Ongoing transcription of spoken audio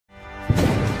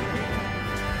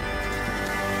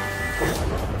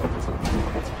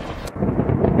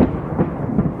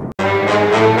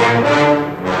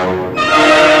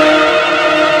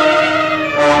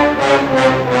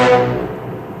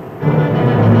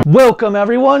Welcome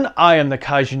everyone, I am the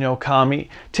Kaiju no Kami.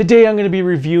 Today I'm going to be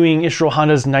reviewing Ishiro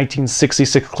Honda's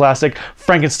 1966 classic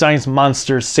Frankenstein's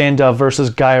Monsters Sanda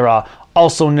vs. Gaira,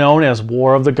 also known as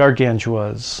War of the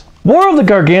Gargantuas. War of the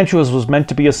Gargantuas was meant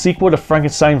to be a sequel to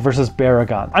Frankenstein vs.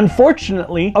 Baragon.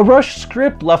 Unfortunately, a rushed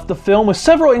script left the film with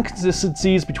several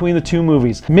inconsistencies between the two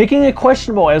movies, making it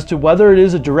questionable as to whether it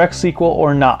is a direct sequel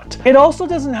or not. It also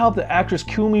doesn't help that actress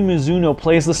Kumi Mizuno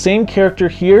plays the same character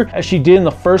here as she did in the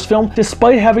first film,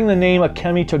 despite having the name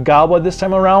Akemi Togawa this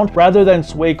time around rather than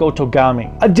Sueko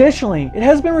Togami. Additionally, it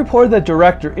has been reported that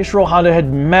director Ishiro Honda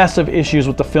had massive issues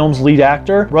with the film's lead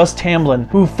actor, Russ Tamblyn,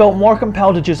 who felt more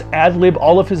compelled to just ad-lib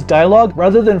all of his dialogue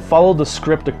rather than follow the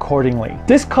script accordingly.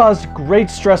 This caused great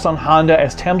stress on Honda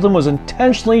as Tamblyn was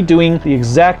intentionally doing the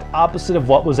exact opposite of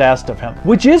what was asked of him,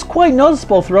 which is quite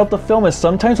noticeable throughout the film as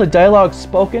sometimes the dialogue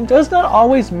spoken does not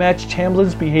always match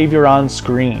Tamblyn's behavior on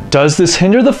screen. Does this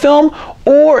hinder the film,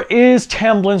 or is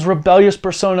Tamblyn's rebellious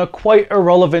persona quite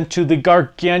irrelevant to the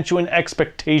gargantuan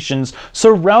expectations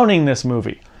surrounding this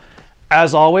movie?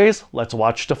 As always, let's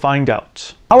watch to find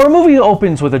out. Our movie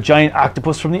opens with a giant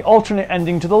octopus from the alternate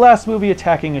ending to the last movie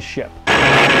attacking a ship.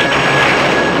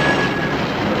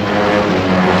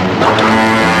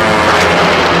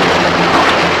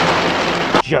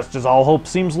 Just as all hope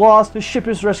seems lost, the ship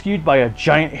is rescued by a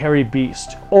giant hairy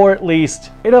beast. Or at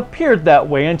least, it appeared that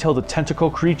way until the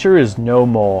tentacle creature is no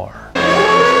more.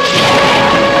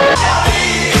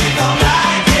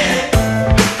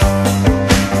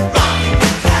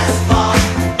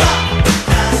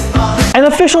 An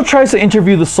official tries to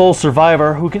interview the sole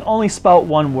survivor, who can only spout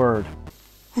one word.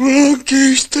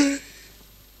 Frankenstein.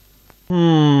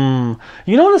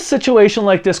 You know what a situation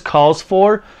like this calls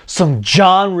for? Some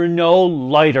John Reno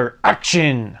lighter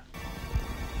action.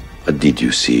 What did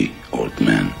you see, old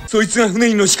man?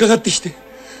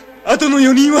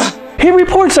 He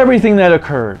reports everything that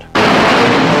occurred.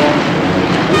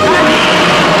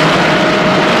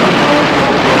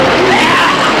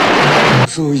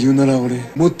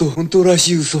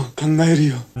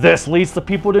 This leads the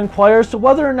people to inquire as to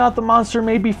whether or not the monster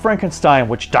may be Frankenstein,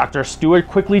 which Dr. Stewart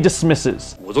quickly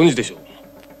dismisses.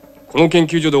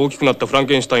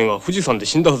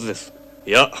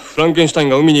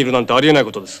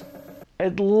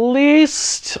 At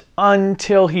least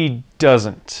until he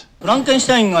doesn't.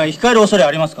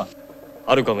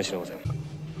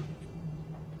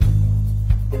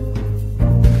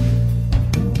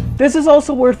 This is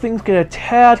also where things get a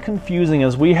tad confusing,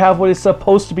 as we have what is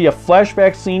supposed to be a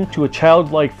flashback scene to a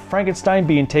child like Frankenstein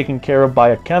being taken care of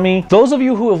by Akemi. Those of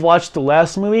you who have watched the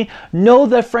last movie know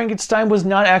that Frankenstein was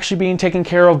not actually being taken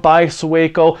care of by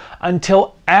Sueko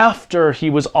until after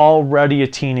he was already a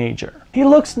teenager. He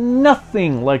looks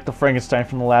nothing like the Frankenstein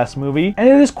from the last movie, and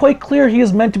it is quite clear he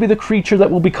is meant to be the creature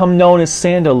that will become known as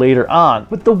Sanda later on.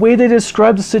 But the way they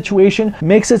describe the situation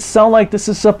makes it sound like this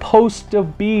is supposed to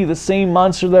be the same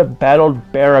monster that battled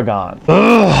Baragon.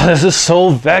 Ugh, this is so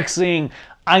vexing.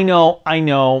 I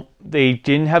know, they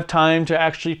didn't have time to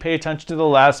actually pay attention to the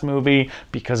last movie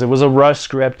because it was a rush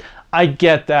script. I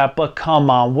get that, but come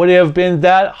on, would it have been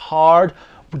that hard?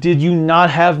 Did you not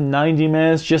have 90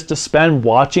 minutes just to spend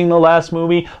watching the last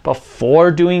movie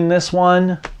before doing this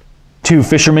one? Two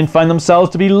fishermen find themselves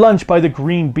to be lunched by the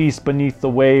green beast beneath the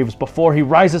waves before he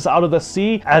rises out of the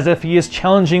sea as if he is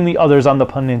challenging the others on the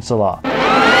peninsula.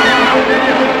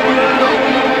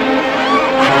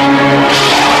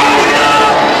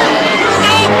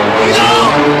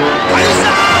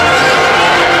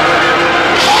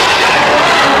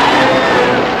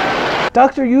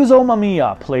 Dr. Yuzo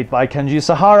Mamiya, played by Kenji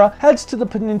Sahara, heads to the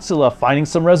peninsula, finding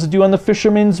some residue on the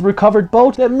fisherman's recovered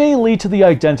boat that may lead to the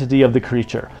identity of the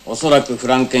creature.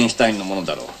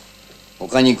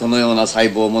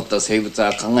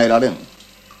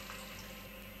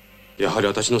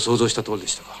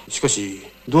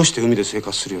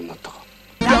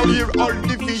 Down here all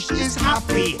the fish is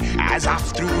happy, as off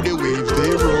through the waves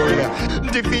they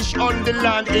roll. The fish on the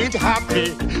land ain't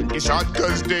happy, it's hot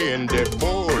cause they in the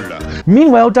bowl.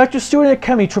 Meanwhile, Dr. Stewart and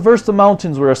Akemi traverse the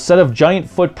mountains where a set of giant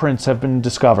footprints have been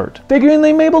discovered, figuring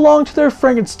they may belong to their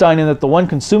Frankenstein and that the one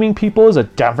consuming people is a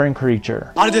different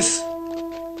creature.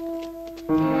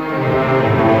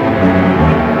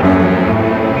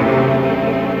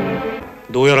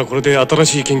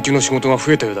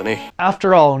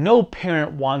 After all, no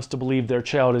parent wants to believe their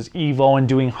child is evil and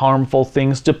doing harmful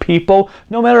things to people,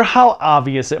 no matter how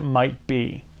obvious it might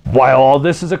be. While all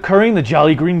this is occurring, the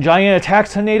Jolly Green Giant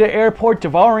attacks Haneda Airport,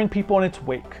 devouring people in its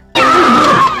wake.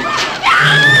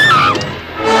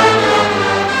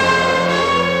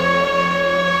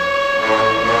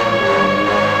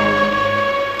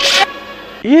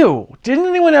 Ew, didn't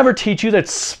anyone ever teach you that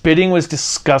spitting was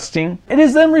disgusting? It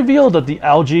is then revealed that the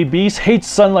algae beast hates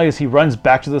sunlight as he runs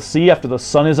back to the sea after the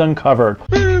sun is uncovered.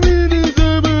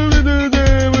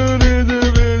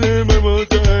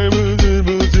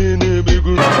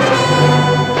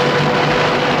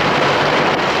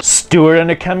 Stuart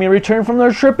and Akemi return from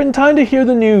their trip in time to hear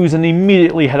the news and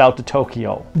immediately head out to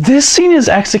Tokyo. This scene is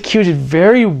executed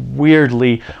very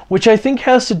weirdly, which I think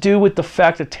has to do with the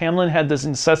fact that Tamblyn had this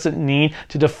incessant need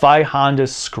to defy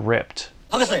Honda's script.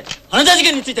 博士、花田事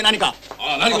件について何か。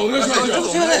何かお願いしま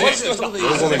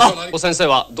す。先生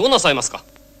はどうなさいますか。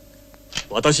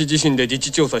私自身で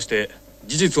実地調査して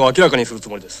事実を明らかにするつ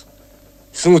もりです。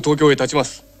すぐ東京へ立ちま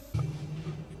す。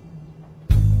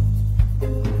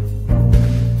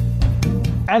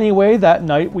Anyway, that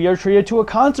night we are treated to a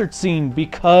concert scene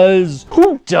because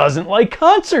who doesn't like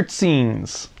concert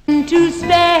scenes? Into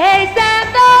space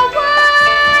and the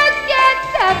words get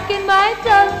stuck in my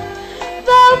throat.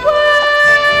 The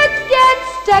words get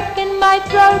stuck in my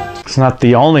throat. It's not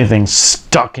the only thing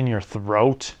stuck in your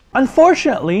throat.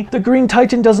 Unfortunately, the Green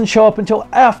Titan doesn't show up until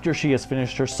after she has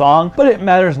finished her song, but it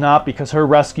matters not because her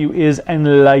rescue is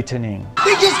enlightening.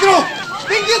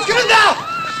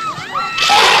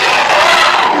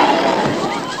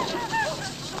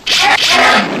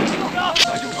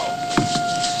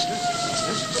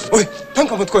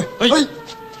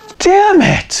 Damn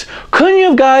it! Couldn't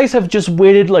you guys have just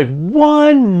waited like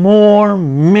one more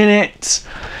minute?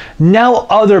 Now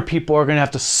other people are gonna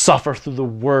have to suffer through the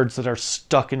words that are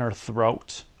stuck in her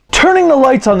throat. Turning the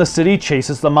lights on the city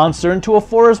chases the monster into a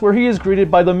forest where he is greeted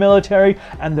by the military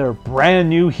and their brand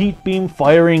new heat beam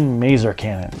firing maser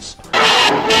cannons.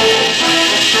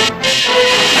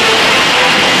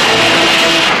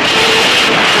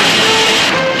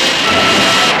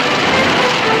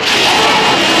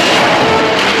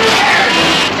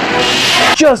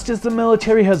 Just as the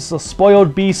military has the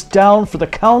spoiled beast down for the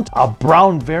count, a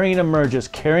brown variant emerges,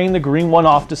 carrying the green one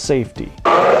off to safety.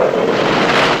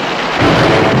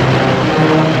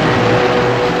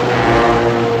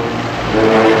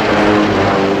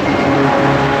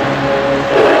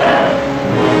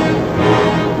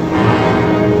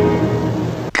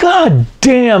 God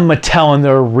damn Mattel and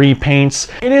their repaints.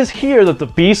 It is here that the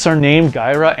beasts are named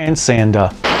Gaira and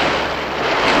Sanda.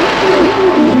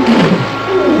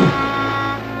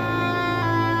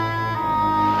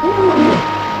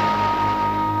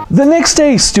 The next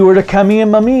day, Stuart, Akemi,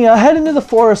 and Mamiya head into the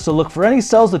forest to look for any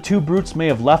cells the two brutes may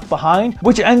have left behind,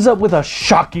 which ends up with a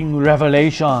shocking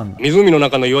revelation. 湖の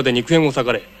中の岩で肉片を裂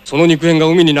かれ、その肉片が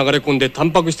海に流れ込んでタ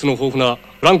ンパク質の豊富な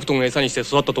プランクトンを餌にして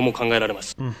育ったとも考えられま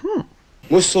す。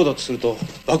もしそうだとすると、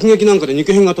爆撃なんかで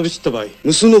肉片が飛び散った場合、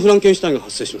無数のフランケンシュタインが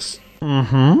発生します。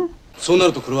そうな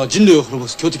るとこれは人類を滅ぼ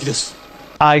す強敵です。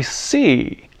I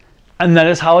see. And that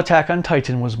is how Attack on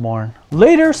Titan was born.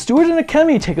 Later, Stuart and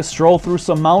Akemi take a stroll through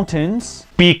some mountains,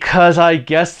 because I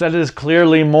guess that is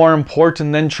clearly more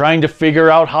important than trying to figure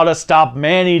out how to stop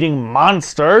man-eating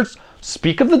monsters.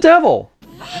 Speak of the devil.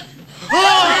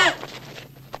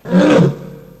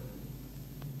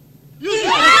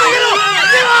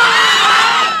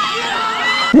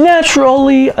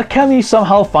 Naturally, Akemi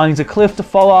somehow finds a cliff to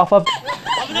fall off of.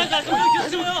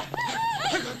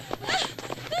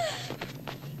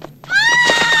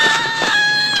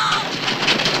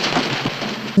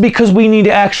 Because we need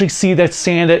to actually see that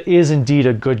Sanda is indeed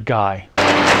a good guy.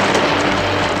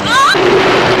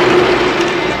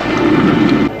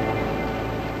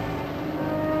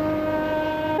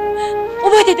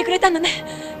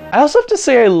 I also have to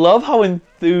say I love how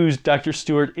enthused Dr.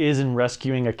 Stewart is in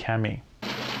rescuing Akemi.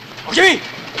 Akemi!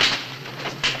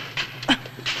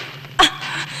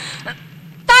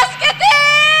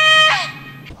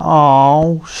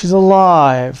 Oh, she's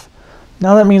alive.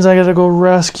 Now that means I gotta go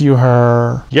rescue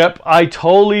her. Yep, I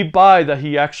totally buy that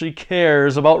he actually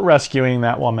cares about rescuing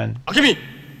that woman. Akemi!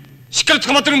 しっかり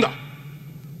捕まってるんだ。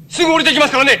すぐ降りてきま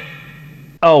すからね。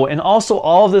Oh, and also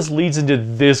all of this leads into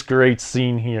this great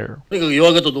scene here. とにかく夜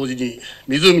明けと同時に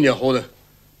湖には放電。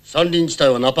山林地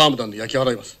帯はナパーム弾で焼き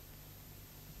払います。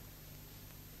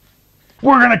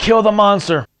We're gonna kill the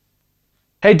monster.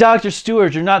 Hey, Dr.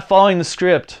 Stewart, you're not following the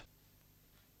script.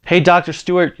 Hey, Dr.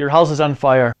 Stewart, your house is on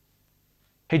fire.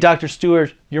 Hey, Dr.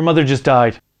 Stewart, your mother just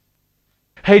died.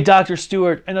 Hey, Dr.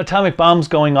 Stewart, an atomic bomb's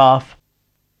going off.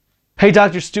 Hey,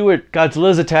 Dr. Stewart,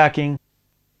 Godzilla's attacking.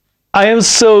 I am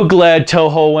so glad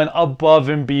Toho went above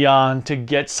and beyond to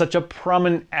get such a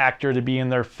prominent actor to be in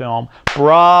their film.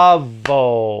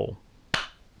 Bravo!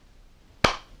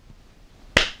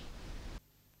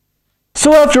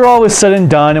 So after all is said and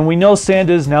done, and we know Sanda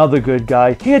is now the good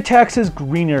guy, he attacks his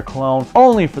greener clone,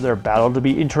 only for their battle to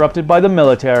be interrupted by the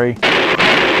military.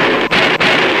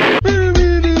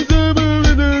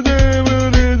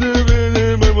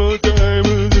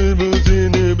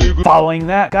 Following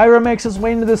that, Gaira makes his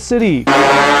way into the city.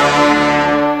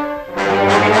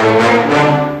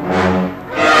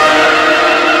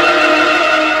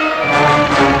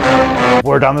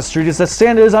 Word on the street is that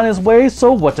Sanda is on his way,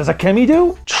 so what does Akemi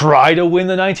do? Try to win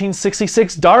the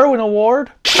 1966 Darwin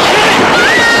Award?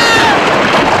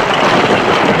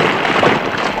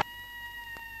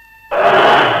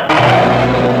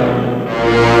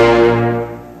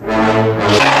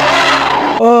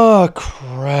 Oh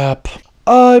crap.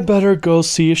 I better go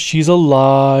see if she's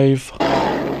alive.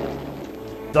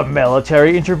 The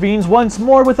military intervenes once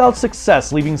more without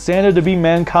success, leaving Sanda to be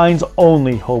mankind's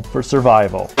only hope for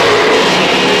survival.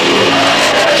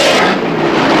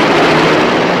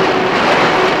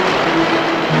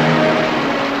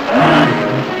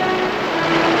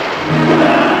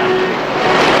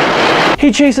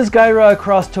 He chases Gaira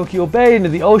across Tokyo Bay into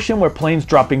the ocean, where planes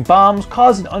dropping bombs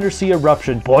cause an undersea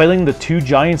eruption, boiling the two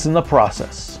giants in the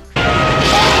process.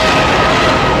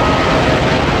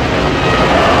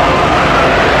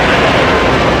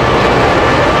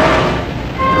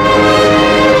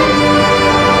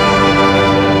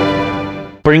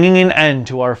 Bringing an end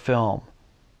to our film.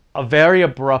 A very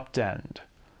abrupt end.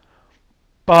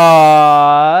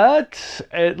 But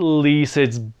at least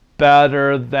it's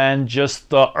better than just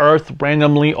the Earth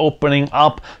randomly opening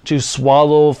up to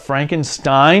swallow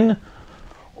Frankenstein,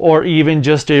 or even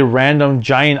just a random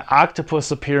giant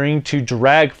octopus appearing to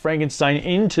drag Frankenstein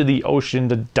into the ocean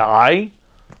to die.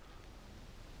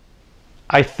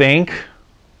 I think.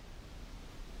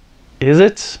 Is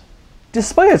it?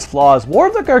 Despite its flaws, War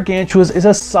of the Gargantuas is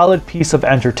a solid piece of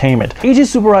entertainment. Eiji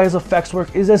Tsuburai's effects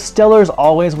work is as stellar as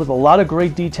always, with a lot of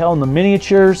great detail in the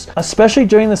miniatures, especially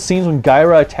during the scenes when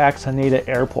Gaira attacks Haneda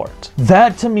Airport.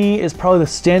 That to me is probably the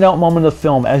standout moment of the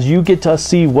film, as you get to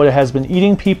see what it has been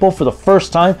eating people for the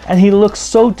first time, and he looks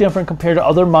so different compared to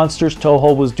other monsters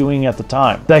Toho was doing at the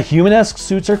time. The human-esque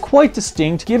suits are quite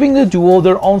distinct, giving the duo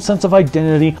their own sense of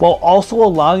identity while also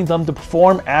allowing them to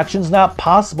perform actions not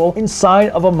possible inside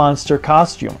of a monster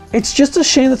costume. It's just a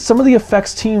shame that some of the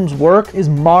effects team's work is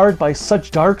marred by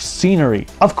such dark scenery.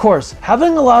 Of course,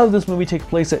 having a lot of this movie take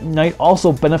place at night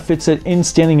also benefits it in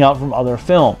standing out from other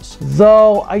films,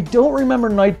 though I don't remember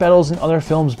night battles in other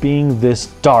films being this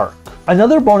dark.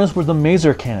 Another bonus were the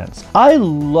maser cannons. I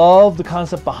love the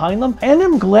concept behind them, and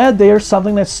I'm glad they are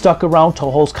something that stuck around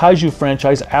Toho's Kaiju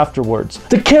franchise afterwards.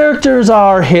 The characters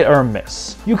are hit or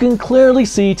miss. You can clearly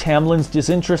see Tamblyn's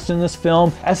disinterest in this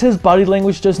film, as his body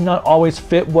language does not always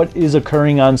fit what is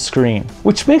occurring on screen,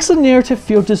 which makes the narrative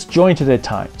feel disjointed at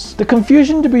times. The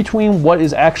confusion between what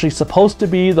is actually supposed to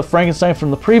be the Frankenstein from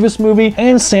the previous movie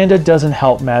and Sanda doesn't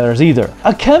help matters either.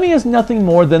 Akemi is nothing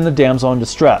more than the damsel in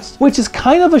distress, which is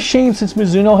kind of a shame since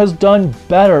Mizuno has done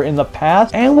better in the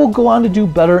past and will go on to do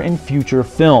better in future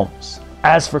films.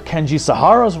 As for Kenji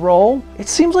Sahara's role, it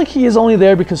seems like he is only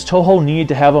there because Toho needed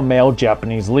to have a male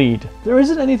Japanese lead. There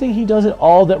isn't anything he does at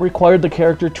all that required the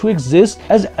character to exist,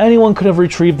 as anyone could have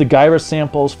retrieved the Gaira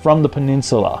samples from the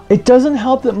peninsula. It doesn't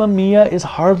help that Mamiya is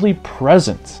hardly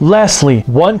present. Lastly,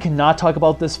 one cannot talk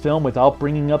about this film without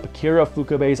bringing up Akira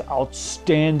Ifukube's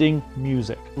outstanding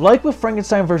music. Like with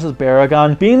Frankenstein vs.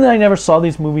 Baragon, being that I never saw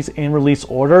these movies in release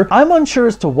order, I'm unsure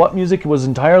as to what music was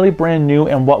entirely brand new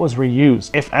and what was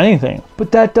reused, if anything.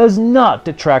 But that does not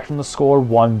detract from the score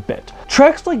one bit.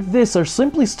 Tracks like this are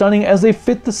simply stunning as they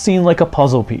fit the scene like a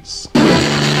puzzle piece.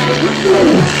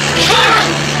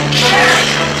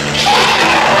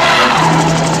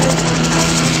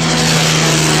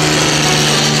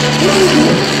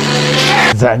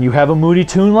 Then you have a moody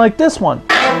tune like this one.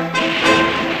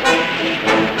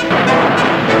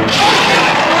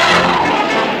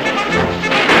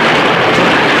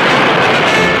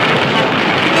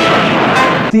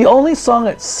 The only song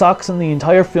that sucks in the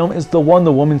entire film is the one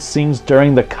the woman sings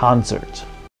during the concert.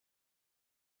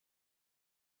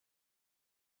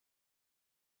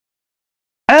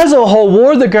 As a whole,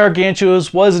 War of the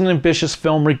Gargantuas was an ambitious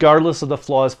film regardless of the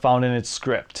flaws found in its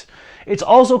script. It's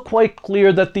also quite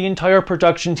clear that the entire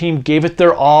production team gave it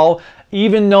their all,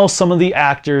 even though some of the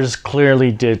actors clearly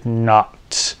did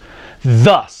not.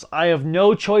 Thus, I have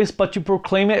no choice but to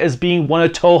proclaim it as being one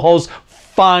of Toho's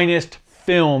finest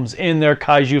films in their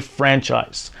Kaiju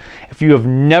franchise. If you have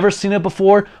never seen it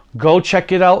before, go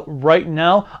check it out right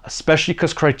now, especially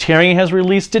because Criterion has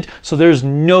released it, so there's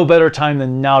no better time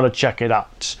than now to check it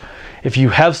out. If you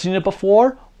have seen it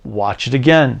before, watch it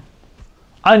again.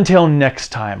 Until next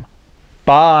time,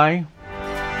 bye.